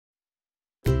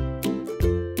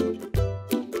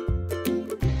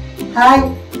Hi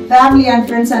family and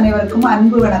friends அனைவருக்கும்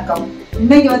அன்பு வணக்கம்.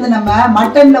 இன்னைக்கு வந்து நம்ம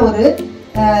மட்டன்ல ஒரு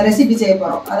ரெசிபி செய்ய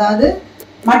போறோம். அதாவது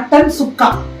மட்டன் சுக்கா.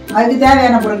 அதுக்கு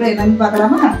தேவையான பொருட்கள் என்னன்னு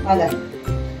பார்க்கலாமா? வாங்க.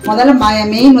 முதல்ல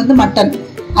மெயின் வந்து மட்டன்,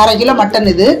 1/2 கிலோ மட்டன்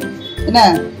இது என்ன.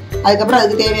 அதுக்கப்புறம்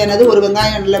அதுக்கு தேவையானது ஒரு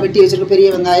வெங்காயம் நல்லா வெட்டி வச்சிருக்க பெரிய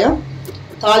வெங்காயம்.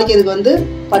 தாளிக்கிறதுக்கு வந்து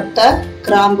பட்டை,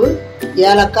 கிராம்பு,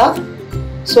 ஏலக்காய்,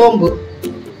 சோம்பு.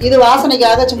 இது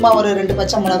வாசனைக்காக சும்மா ஒரு 2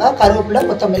 பச்சை மிளகாய், கருவேப்பிலை,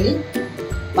 கொத்தமல்லி,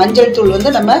 மஞ்சள் தூள் வந்து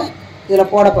நம்ம இதில்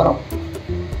போட போகிறோம்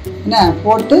என்ன.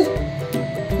 போட்டு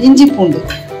இஞ்சி பூண்டு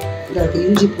இருக்குது,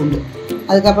 இஞ்சி பூண்டு.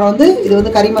 அதுக்கப்புறம் வந்து இது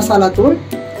வந்து கறி மசாலா தூள்,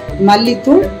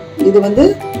 மல்லித்தூள். இது வந்து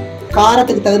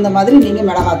காரத்துக்கு தகுந்த மாதிரி நீங்கள்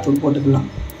மிளகாத்தூள் போட்டுக்கலாம்.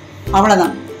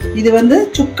 அவ்வளோதான். இது வந்து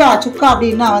சுக்கா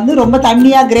அப்படின்னா வந்து ரொம்ப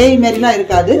தண்ணியாக கிரேவி மாதிரிலாம்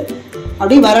இருக்காது.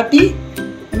 அப்படியே வரட்டி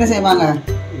என்ன செய்வாங்க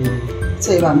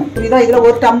புரியுதா? இதில்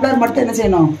 1 டம்ளர் மட்டும் என்ன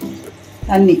செய்யணும்,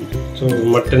 தண்ணி.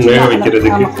 மட்டன் வேக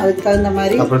வைக்கிறதுக்கு அதுக்கு தகுந்த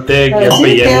மாதிரி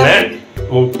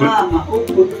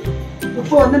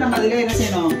உப்பு வந்து நம்ம அதில் என்ன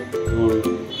செய்யணும்,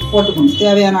 போட்டுக்கணும்.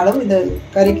 தேவையான அளவு இந்த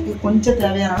கறிக்கு கொஞ்சம்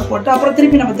தேவையான அளவு போட்டு அப்புறம்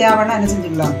திருப்பி நம்ம தேவைன்னா என்ன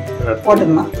செஞ்சுக்கலாம்,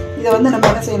 போட்டுக்கலாம். இதை வந்து நம்ம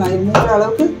என்ன செய்யலாம், இது முங்குற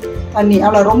அளவுக்கு தண்ணி,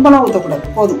 அவ்வளோ ரொம்பலாம் ஊற்றக்கூடாது,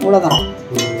 போதும், இவ்வளோதான்.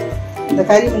 இந்த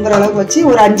கறி முங்குற அளவுக்கு வச்சு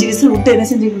ஒரு 5 விசில் விட்டு என்ன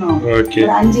செஞ்சுக்கணும்,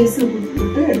 ஒரு 5 விசில்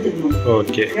விட்டு எடுத்துக்கணும்.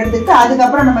 எடுத்துக்கிட்டு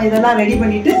அதுக்கப்புறம் நம்ம இதெல்லாம் ரெடி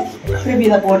பண்ணிட்டு திருப்பி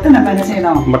இதை போட்டு நம்ம என்ன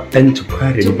செய்யணும், மட்டன் சுக்கா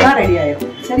ரெடி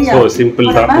ஆயிடும். சரியா?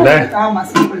 சிம்பிள் தான். ஆமா,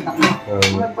 சிம்பிள் தான்.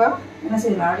 இப்போ என்ன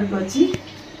செய்யலாம், அடுப்பு வச்சு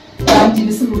 5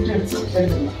 விசில் விட்டு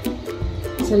எடுத்துக்கலாம்.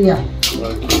 சரியா?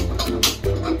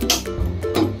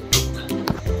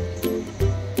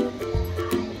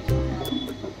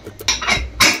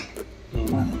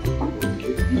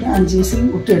 5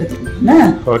 விசில் விட்டு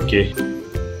எடுத்துக்கலாம். ஓகே.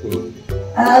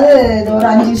 அதாவது இது ஒரு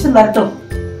 5 விசில் வரட்டும்.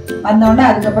 வந்தோடனே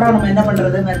அதுக்கப்புறம் நம்ம என்ன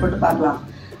பண்றது மேற்கொண்டு பார்க்கலாம்.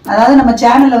 அதாவது நம்ம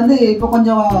சேனல்ல வந்து இப்போ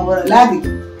கொஞ்சம் ஒரு லேக்,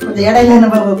 கொஞ்சம் இடையில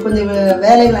நம்ம கொஞ்சம்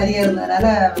வேலைகள் அதிகம் இருந்ததுனால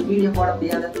வீடியோ போட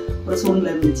முடியாத ஒரு சூழ்நிலை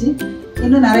இருந்துச்சு.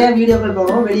 இன்னும் நிறைய வீடியோக்கள்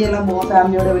போடுவோம், வெளியெல்லாம் போவோம்,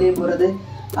 ஃபேமிலியோட வெளியே போகிறது.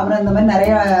 அப்புறம் இந்த மாதிரி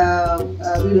நிறைய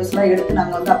வீடியோஸ்லாம் எடுத்து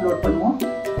நாங்கள் வந்து அப்லோட் பண்ணுவோம்.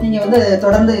 நீங்கள் வந்து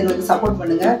தொடர்ந்து எங்களுக்கு சப்போர்ட்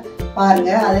பண்ணுங்கள்,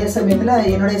 பாருங்கள். அதே சமயத்தில்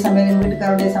என்னுடைய சமையல், எங்கள்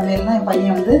வீட்டுக்காரருடைய சமையல்னா என்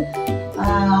பையன் வந்து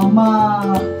அம்மா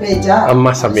பேஜா,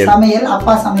 அம்மா சமையல்,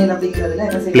 அப்பா சமையல் அப்படிங்கிறதுல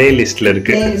பிளேலிஸ்ட்ல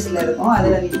இருக்கும்.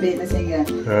 அதுல நீங்க போய் என்ன செய்யுங்க,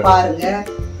 பாருங்க.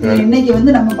 இன்னைக்கு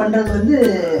வந்து நம்ம பண்றது வந்து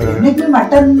இன்னைக்கு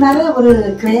மட்டன்னால ஒரு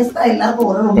கிரேஸ் தான்,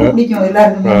 எல்லாருக்கும் ரொம்ப பிடிக்கும்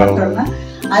எல்லாருக்குமே மட்டன்னா.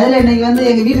 அதுல இன்னைக்கு வந்து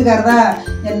எங்க வீட்டுக்காரர் தான்,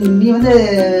 நீ வந்து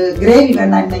கிரேவி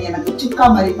வேண்டாம், இன்னைக்கு எனக்கு சுக்கா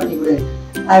மாதிரி பண்ணி கொடு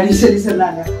அப்படின்னு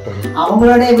சொன்னாங்க.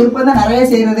 அவங்களோட விருப்பம் தான் நிறைய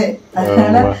செய்யறதே.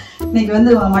 அதனால இன்னைக்கு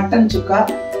வந்து மட்டன் சுக்கா.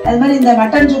 அது மாதிரி இந்த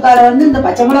மட்டன் சுக்கால வந்து இந்த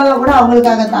பச்சை மிளகா கூட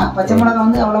அவங்களுக்காகத்தான். பச்சை மிளகா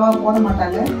வந்து அவ்வளவா போட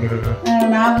மாட்டாங்க.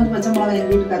 நான் வந்து பச்சை மிளகா எங்க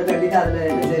வீட்டுக்காரர் கட்டிதான் அதுல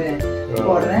என்ன செய்யறேன்,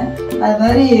 போடுறேன். அது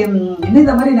மாதிரி இன்னும்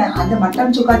இந்த மாதிரி அந்த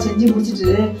மட்டன் சுக்கா செஞ்சு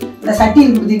முடிச்சுட்டு இந்த சட்டி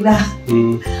இருக்கு பார்த்தீங்களா,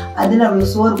 அதுல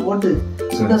அவ்வளவு சோறு போட்டு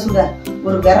சுட சுட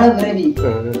ஒரு விரவி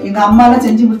எங்க அம்மா எல்லாம்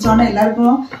செஞ்சு முடிச்சோன்னா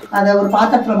எல்லாருக்கும் அதை ஒரு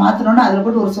பாத்திரத்துல மாத்தினோன்னா அதுல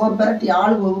போட்டு ஒரு சோறு பெரட்டி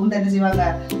ஆளுக்கு ஒரு உருண்டை என்ன செய்வாங்க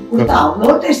கொடுத்தா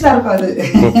அவ்வளோ டேஸ்டா இருக்கும். அது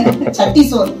சட்டி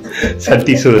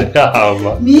சோறு.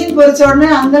 மீன் பொரிச்ச உடனே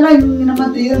அங்கெல்லாம் நம்ம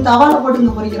தவால போட்டு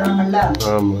இங்க பொரிக்கிறாங்கல்ல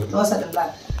தோசைகள்ல.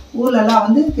 ஊர்ல எல்லாம்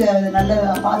வந்து நல்ல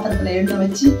பாத்திரத்துல எண்ணெய்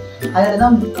வச்சு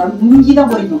அதுலதான்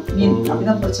முங்கிதான் பொரிக்கும் மீன்,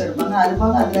 அப்படிதான் பொரிச்சு எடுப்பாங்க. அது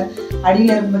போக அதுல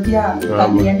அடியில இருக்கு பத்தியா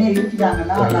எண்ணெய்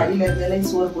இருக்கிட்டாங்கன்னா அந்த அடியில இருக்க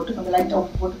சோறு போட்டு கொஞ்சம் லைட்டா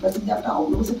உப்பு போட்டு பசி சாப்பிட்டா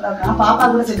அவ்வளவு சூப்பரா இருக்கும். நான் பாப்பா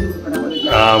கூட செஞ்சு கொடுப்பேன்.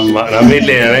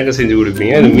 செஞ்சு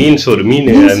கொடுப்பீங்க மீன் சோறு, மீன்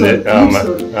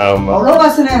அவ்வளவு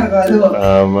வாசனையா இருக்கும்.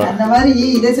 அதுவும் அந்த மாதிரி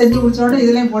இதை செஞ்சு முடிச்சோட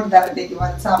இதுலயும் போட்டு தரட்டைக்கு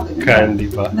சாப்பிடுங்க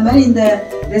கண்டிப்பா. இந்த மாதிரி இந்த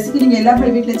ரெசிபி நீங்க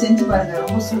எல்லாமே வீட்டுல செஞ்சு பாருங்க,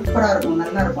 ரொம்ப சூப்பரா இருக்கும்,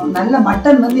 நல்லா இருக்கும். நல்ல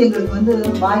மட்டன் வந்து எங்களுக்கு வந்து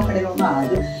பாய் கடையில ஒண்ணு,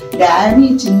 அது டேனி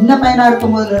சின்ன பையனா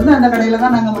இருக்கும் போதுல இருந்து அந்த கடையில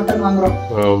தான் நாங்க மட்டன் வாங்குறோம்.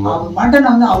 மட்டன்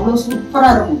வந்து அவ்வளவு சூப்பரா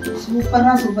இருக்கும்,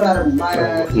 சூப்பரா இருக்கும்.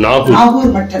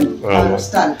 நாகூர் மட்டன்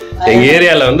ஸ்டால் எங்க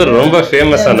ஏரியால வந்து ரொம்ப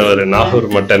ஃபேமஸ் ஆனவர்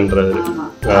நாகூர் மட்டன்ன்றது.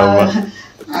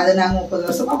 அது நாங்க 30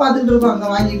 வருஷமா பாத்துட்டு இருக்கோம், அங்க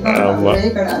வாங்கிட்டோம். ஒரே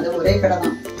கடை, அது ஒரே கடை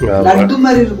தான், லட்டு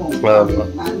மாதிரி இருக்கும்.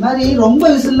 அது மாதிரி ரொம்ப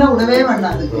விசில்லாம் விடவே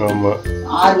வேண்டாம்.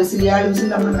 6 விசில் 7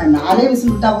 விசில் அப்படின்னா 4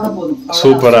 விசில் விட்டா கூட போதும்,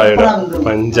 சூப்பரா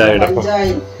பஞ்சாயிடும்,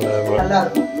 நல்லா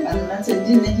இருக்கும். அதெல்லாம்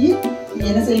செஞ்சு இன்னைக்கு நீங்க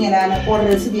என்ன செய்யுங்க, நான் போடுற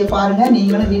ரெசிபியை பாருங்க,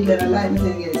 நீங்களும் வீட்டுல நல்லா என்ன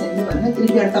செய்யுங்க செஞ்சு பாருங்க.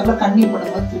 திருப்பி எடுத்தாப்புல கண்ணி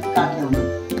போடும்போது திருப்பி காட்டுறாங்க.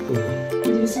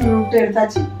 5 விசில் விட்டு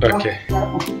எடுத்தாச்சு.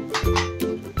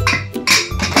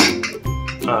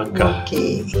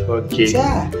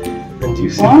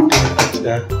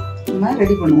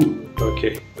 ரெடி பண்ணுவோம்.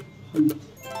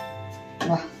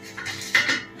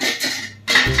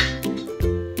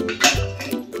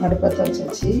 அடுப்பத்தை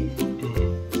வச்சாச்சு.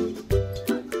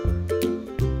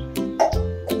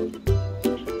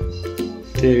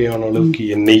 தேவையான அளவுக்கு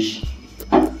எண்ணெய்,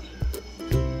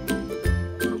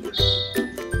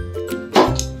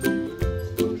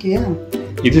 அப்படியா?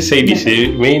 இது சைட் டிஷ்,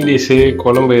 மெயின் டிஷ்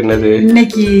குழம்பு என்னது?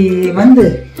 இன்னைக்கு வந்து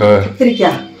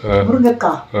கத்திரிக்காய்,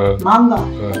 முருங்கைக்காய், மாங்காய்,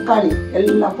 தக்காளி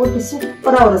எல்லாம் போட்டு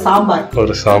சூப்பரா ஒரு சாம்பார்.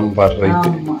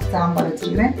 ஆமா, சாம்பார்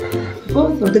வச்சிருக்கேன். இப்போ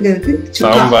தொட்டுக்கிறதுக்கு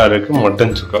சாம்பாருக்கு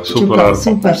மட்டன் சுக்கா சூப்பரா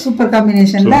இருக்கும். சூப்பர்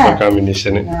காம்பினேஷன்ல.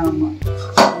 ஆமா.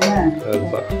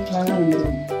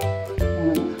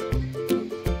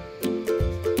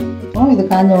 இது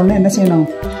காஞ்ச உடனே என்ன செய்யணும்?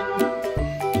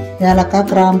 ஏலக்காய்,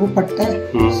 கிராம்பு, பட்டை,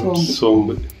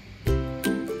 சோம்பு.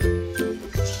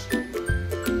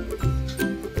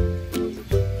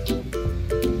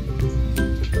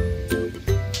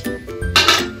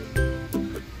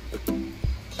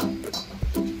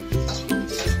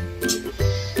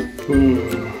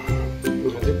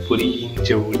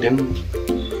 பொரிஞ்சவுடன்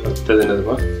அடுத்தது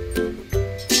என்னதுமா?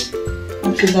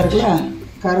 இருக்குல்ல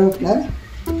கருவேப்பிலை,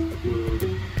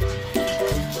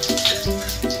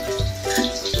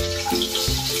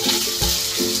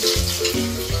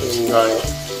 வெங்காயம்,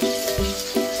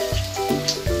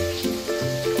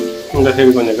 இந்த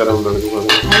சைடு கொஞ்சம் கருவேப்பிலை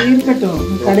இருக்கட்டும்,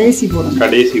 கடைசி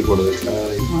போடுது.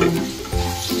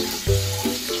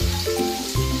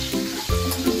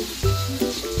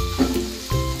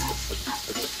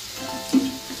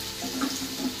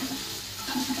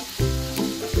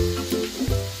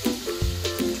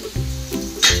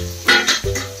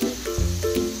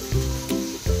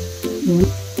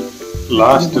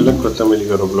 லாஸ்ட்ல கொத்தமல்லி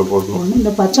கருவேப்பிலை போடணும். இந்த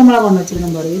பச்சை மிளகாய் ஒன்று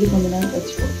வச்சிருக்கேன் பாரு, இது கொஞ்ச நேரம்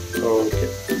வச்சு போடும். ஓகே.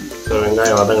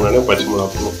 வெங்காயம் வதங்கினாலே பச்சை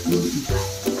மிளகாய் போடணும்.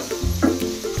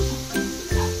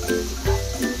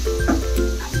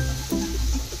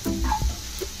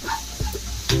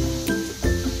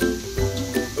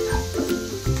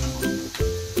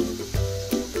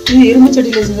 இரும்பு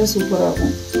சட்டியில செஞ்சா சூப்பரா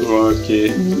இருக்கும். ஓகே.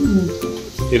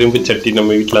 இரும்பு சட்டி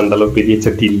நம்ம வீட்டுல அந்த அளவு பெரிய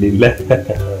சட்டி இல்ல.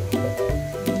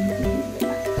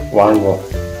 வாங்குவோம்.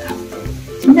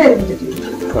 சின்ன இரும்பு சட்டி.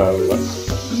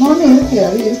 இன்னொன்று இருக்கு,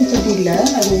 அது இரும்பு சட்டி இல்லை,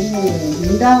 அது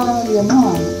இண்டாலியமா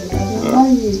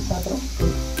பாத்திரம்.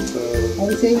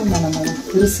 அது செய்வோம் நம்ம,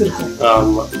 பெருசு இருக்கும்.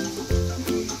 ஆமா,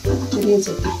 பெரிய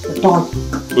சட்டி.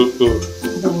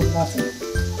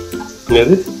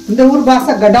 இந்த ஊர்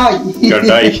பாசை கடாய்.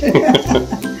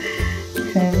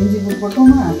 இஞ்சி பூண்டு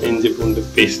போட்டோமா? இஞ்சி பூண்டு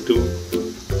பேஸ்ட்.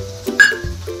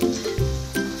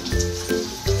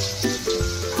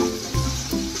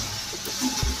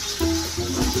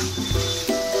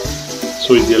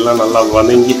 ஸோ இதெல்லாம் நல்லா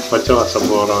வதங்கி பச்சை வாசம்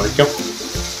போகிற வரைக்கும்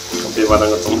அப்படியே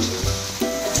வதங்கட்டும்.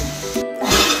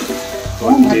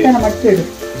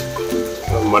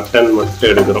 மட்டன் மட்டும்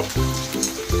எடுக்கிறோம்,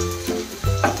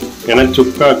 ஏன்னா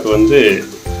சுக்காக்கு வந்து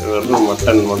வெறும்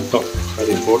மட்டன் மட்டும்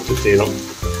அதை போட்டு செய்யணும்.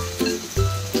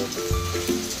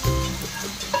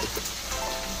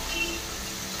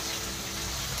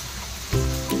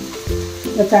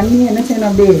 இந்த தண்ணி என்ன செய்யணும்,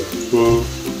 அப்படியே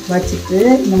வச்சுட்டு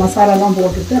இந்த மசாலாலாம்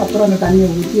போட்டுட்டு அப்புறம் அந்த தண்ணியை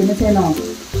ஊற்றி என்ன செய்யணும்?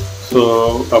 ஸோ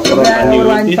அப்புறம் ஒரு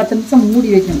 5-10 நிமிஷம் மூடி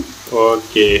வைக்கணும்.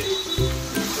 ஓகே.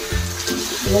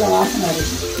 இவ்வளோ வாசனை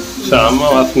இருக்கு, செம்ம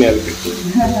வாசனையாக இருக்கு.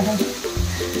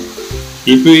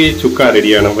 இப்பவே சுக்கா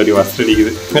ரெடியான மாதிரி வாசனை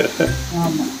அடிக்குது.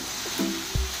 ஆமாம்.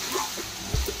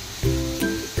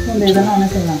 இதெல்லாம் என்ன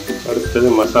செய்யலாம்? அடுத்தது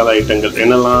மசாலா ஐட்டங்கள்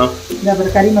என்னெல்லாம்?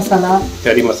 கறி மசாலா,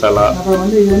 அப்புறம்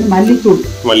வந்து இது வந்து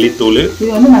மல்லித்தூள், இது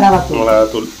வந்து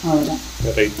மிளகாத்தூள். அவ்வளோதான்.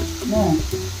 ரைட்.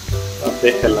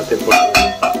 அப்படியே எல்லாத்தையும் போட்டு.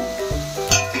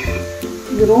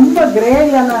 இது ரொம்ப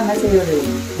கிரேவியெல்லாம் என்ன செய்வது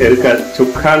இருக்காது,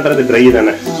 சுக்கான்றது ட்ரை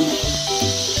தானே.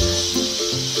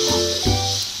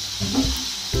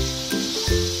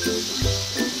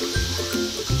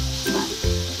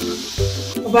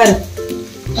 பாரு,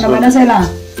 நம்ம என்ன செய்யலாம்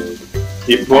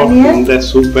இப்போ? இந்த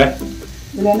சூப்பை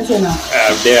இதில் என்ன செய்யலாம்?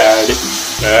 அப்படியே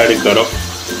ஆடி கரும்.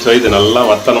 ஸோ இது நல்லா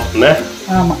வத்தணும் என்ன?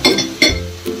 ஆமாம்.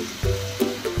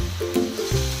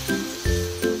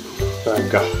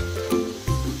 அக்கா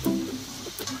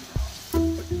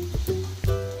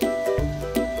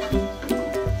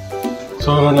ஸோ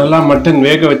நல்லா மட்டன்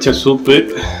வேக வச்ச சூப்பு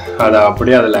அதை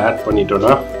அப்படியே அதில் ஆட்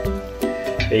பண்ணிட்டோன்னா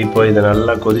இப்போ இதை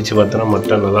நல்லா கொதிச்சு பார்த்தோன்னா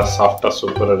மட்டன் நல்லா சாஃப்டாக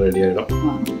சூப்பராக ரெடி ஆகிடும்.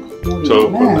 ஸோ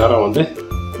கொஞ்ச நேரம் வந்து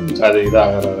அது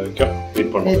இதாகிற வரைக்கும்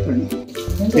வெயிட் பண்ணுவோம்.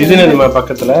 இது நம்ம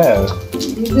பக்கத்தில்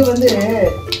இது வந்து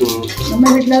நம்ம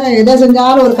வீட்டில் தான் எதை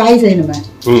செஞ்சாலும் ஒரு காய் செய்யணுமே,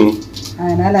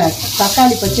 அதனால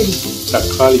தக்காளி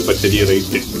பச்சடி.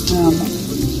 ரைட்டு. ஆமாம்.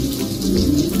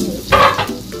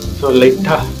 ஸோ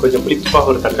லைட்டாக கொஞ்சம் புளிப்பாக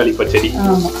ஒரு தக்காளி பச்சடி.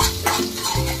 ஆமாம்.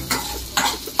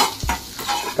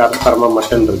 காரமாக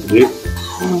மட்டன் இருக்குது,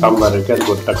 சாம்பார் இருக்குது,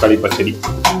 அதுக்கு ஒரு தக்காளி பச்சடி.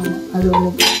 அது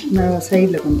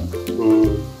சைடில் கொஞ்சம்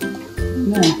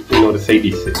இன்னொரு சைட்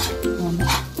டிஷ்.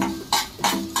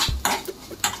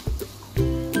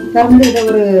 திறந்து இதை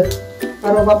ஒரு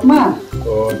 60 பக்கமா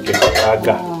ஓகே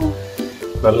ஆகா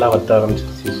நல்லா வத்த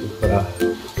ஆரம்பிச்சிருச்சு சூப்பரா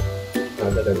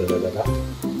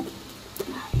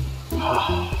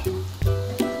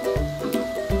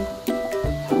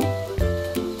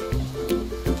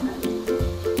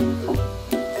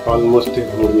ஆல்மோஸ்ட்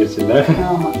முடிஞ்சிருச்சுல்ல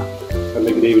அந்த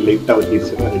கிரேவி லைட்டாக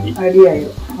வச்சிருச்சுன்னா ரெடி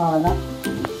ஆயிடும் அவ்வளோதான்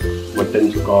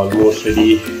மட்டன் சுக்கா ஆல்மோஸ்ட் ரெடி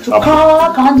சுக்கா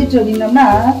காஞ்சிட்டு அப்படின்னோம்னா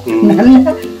நல்ல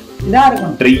இதாக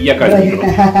இருக்கும் ட்ரையாக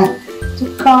காஞ்சிடும்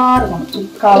சுக்கா இருக்கும்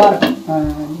சுக்காவா இருக்கும்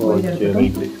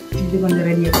இது கொஞ்சம்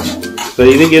ரெடி ஆகும் ஸோ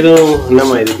இதுக்கு எதுவும்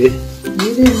என்னம்மா இதுக்கு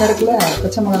இது இந்த இடத்துல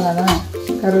பச்சை மிளகா தான்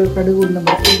கடுகு உளுந்த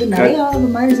பருப்பு இது நிறையா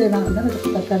மாதிரி செய்யலாம்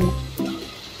தக்காளி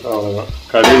அவ்வளோதான்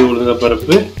கடுகு உளுந்த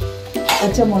பருப்பு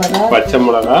பச்சை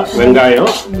மிளகா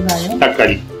வெங்காயம்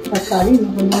தக்காளி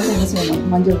இன்னும் கொஞ்சம் என்ன செய்யணும்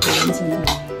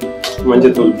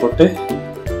மஞ்சள் தூள் போட்டு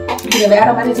இதை வேற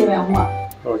மாதிரி செய்வேன் அம்மா.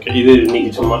 ஓகே இது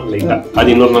இன்னைக்கு சும்மா லைட்டா அது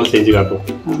இன்னொரு நாள் செஞ்சு காட்டும்.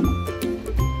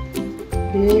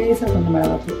 லேசா கொஞ்சம்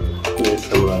மிளகாத்தூள்.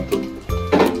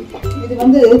 இது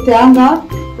வந்து தேங்காய்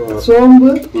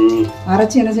சோம்பு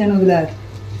அரைச்சி என்ன செய்யணும் இதுல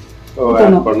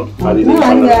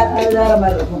வேற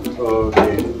மாதிரி இருக்கும்.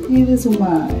 இது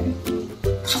சும்மா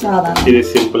சாதாரண இது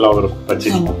சிம்பிளா வரும்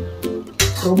பச்சடி.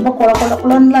 ரொம்ப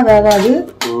குழக்குழக்குழன்னுலாம் வேகாது.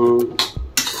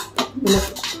 இதுல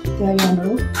தேவையான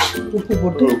அளவு உப்பு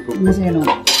போட்டு என்ன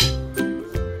செய்யணும்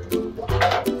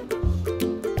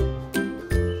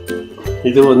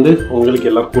இது வந்து உங்களுக்கு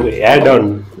எல்லாருக்கும் ஒரு ஆட்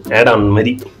ஆன்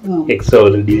மாதிரி எக்ஸ்ட்ரா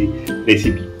ஒரு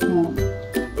ரெசிபி.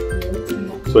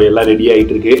 ஸோ எல்லாம் ரெடி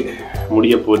ஆகிட்டு இருக்கு,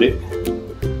 முடிய போகுது.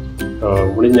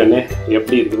 முடிஞ்சோடனே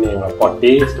எப்படி இருக்குன்னு எங்கள் அப்பா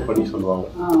டேஸ்ட் பண்ணி சொல்லுவாங்க.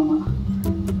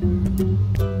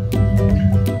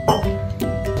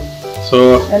 ஸோ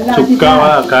சுக்காவா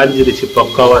காஞ்சிருச்சு,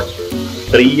 பக்காவா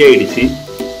ட்ரை ஆயிடுச்சு.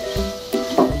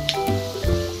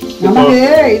 நமக்கு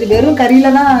இது வெறும் கறியில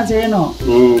தான் செய்யணும்.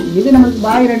 இது நமக்கு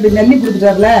பாய் 2 நெல்லி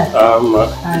கொடுத்துட்டார்ல, ஆமா,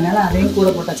 அதனால அதையும் கூட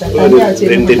போட்டாச்சு.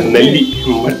 2 நெல்லி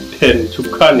மட்டன்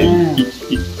சுக்கா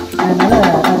நெல்லி, அதனால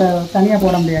அதை தனியா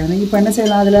போட முடியாது. இப்ப என்ன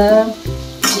செய்யலாம், அதுல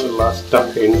லாஸ்டா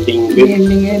எண்டிங்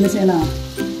என்ன செய்யலாம்,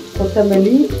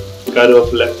 கொத்தமல்லி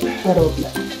கருவேப்பிலை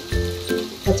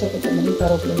பச்சை கொத்தமல்லி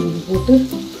கருவேப்பிலை போட்டு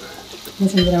என்ன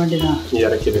செஞ்சிட வேண்டியதான்,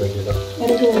 இறக்கிட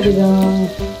வேண்டியதான்.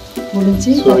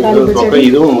 முடிஞ்சு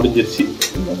இதுவும் முடிஞ்சிருச்சு,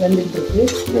 வெந்துட்டு இருக்கு.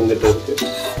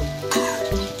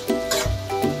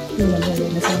 என்ன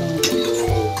செய்யணும்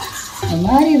அந்த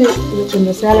மாதிரி இது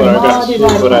கொஞ்சம் சேலை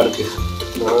சூப்பரா இருக்கு.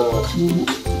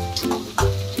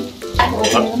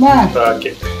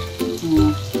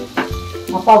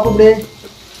 அப்பா கூப்பிடு,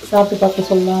 சாப்பிட்டு பார்க்க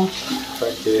சொல்லலாம்.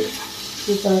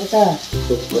 சூப்பரா இருக்கா?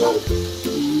 சூப்பரா இருக்கு.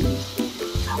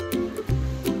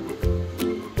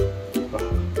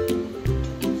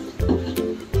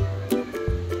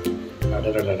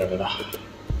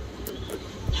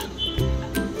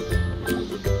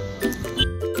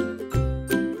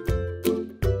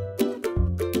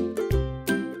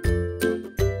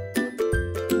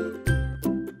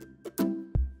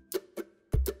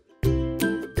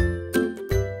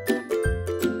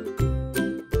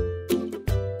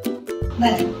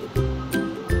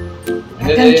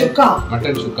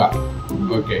 மட்டன் சுக்கா.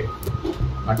 ஓகே,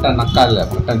 மட்டன் நக்கா இல்ல,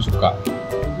 மட்டன் சுக்கா.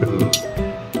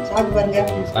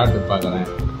 சாப்பிட்டு பார்க்குறேன்.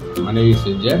 மனைவி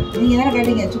செஞ்ச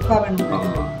சுக்கா வேணும்.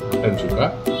 மட்டன் சுக்கா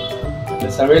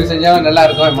சமையல் செஞ்சாலும் நல்லா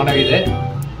இருக்கும் மனைவி. இது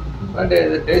பட்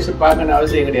இது டேஸ்ட் பார்க்கணும்னு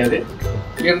அவசியம் கிடையாது.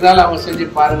 இருந்தாலும் அவங்க செஞ்சு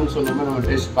பாருங்கன்னு சொன்னோம்னா நம்ம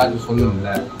டேஸ்ட் பார்த்து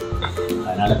சொல்லணும்ல,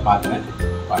 அதனால பார்க்குறேன்.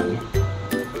 பாருங்க.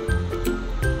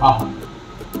 ஆஹா,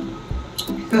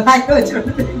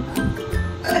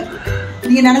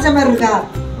 நீங்க நினைச்ச மாதிரி இருக்கா?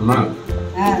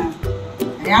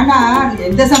 ஏன்னா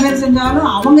எந்த சமையல் செஞ்சாலும்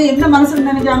அவங்க என்ன மனசுல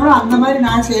நினைச்சாங்களோ அந்த மாதிரி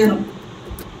நான் செய்யணும்.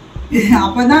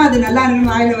 அப்பதான் அது நல்லா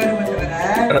இருக்குன்னு வாயில வரும்.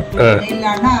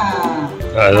 இல்லன்னா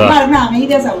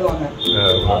அமைதியா சாப்பிடுவாங்க.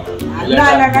 நல்லா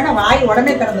இல்லாட்டா வாய்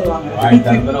உடனே திறந்துருவாங்க.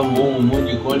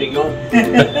 மூஞ்சி கோணிக்கும்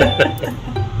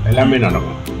எல்லாமே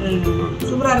நடக்கும்.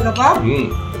 சூப்பரா இருக்கப்பா.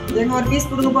 எங்க ஒரு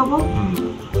பீஸ் கொடுங்க பாப்போம்.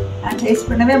 நான் டேஸ்ட்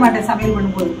பண்ணவே மாட்டேன் சமையல்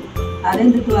பண்ணும்போது,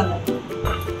 அதையும் திட்டுவாங்க.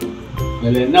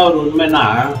 இதுல என்ன ஒரு உண்மைன்னா,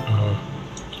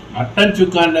 மட்டன்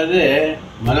சுக்கான்றது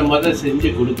முதல் செஞ்சு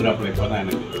கொடுக்குறாப்புல. இப்போதான்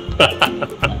எனக்கு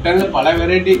மட்டன்ல பல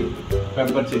variety,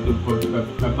 pepper chicken,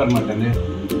 pepper mutton,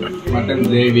 mutton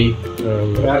gravy,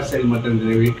 வேர் சைடு மட்டன்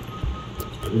கிரேவி,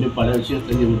 இன்னும் பல விஷயம்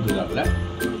செஞ்சு கொடுத்துருக்காப்புல.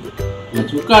 இந்த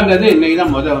சுக்கான்றது இன்னைக்கு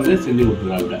தான் வந்து செஞ்சு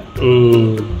கொடுத்துருக்காப்புல.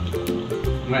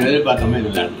 நான் எதிர்பார்த்தோமே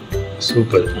நல்லா இருக்கு.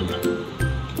 Super,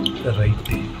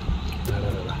 right.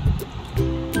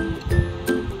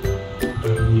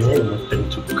 மட்டன்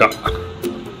சுக்கா.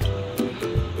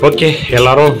 ஓகே,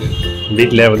 எல்லாரும்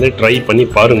வீட்டில் வந்து ட்ரை பண்ணி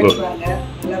பாருங்க.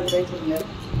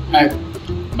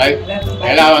 பை.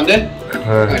 எல்லாம் வந்து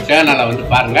சேனலை வந்து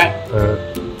பாருங்க,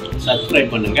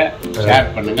 சப்ஸ்கிரைப் பண்ணுங்க,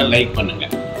 ஷேர் பண்ணுங்க, லைக் பண்ணுங்க,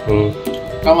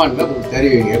 கமெண்ட்ல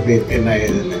தெரிவிங்க எப்படி இருக்கு என்ன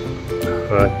ஏதுன்னு.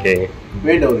 ஓகே,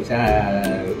 மீண்டும் ஒரு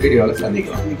வீடியோவில்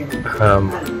சந்திக்கலாம்.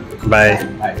 பாய்.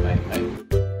 பாய் பாய் பாய்.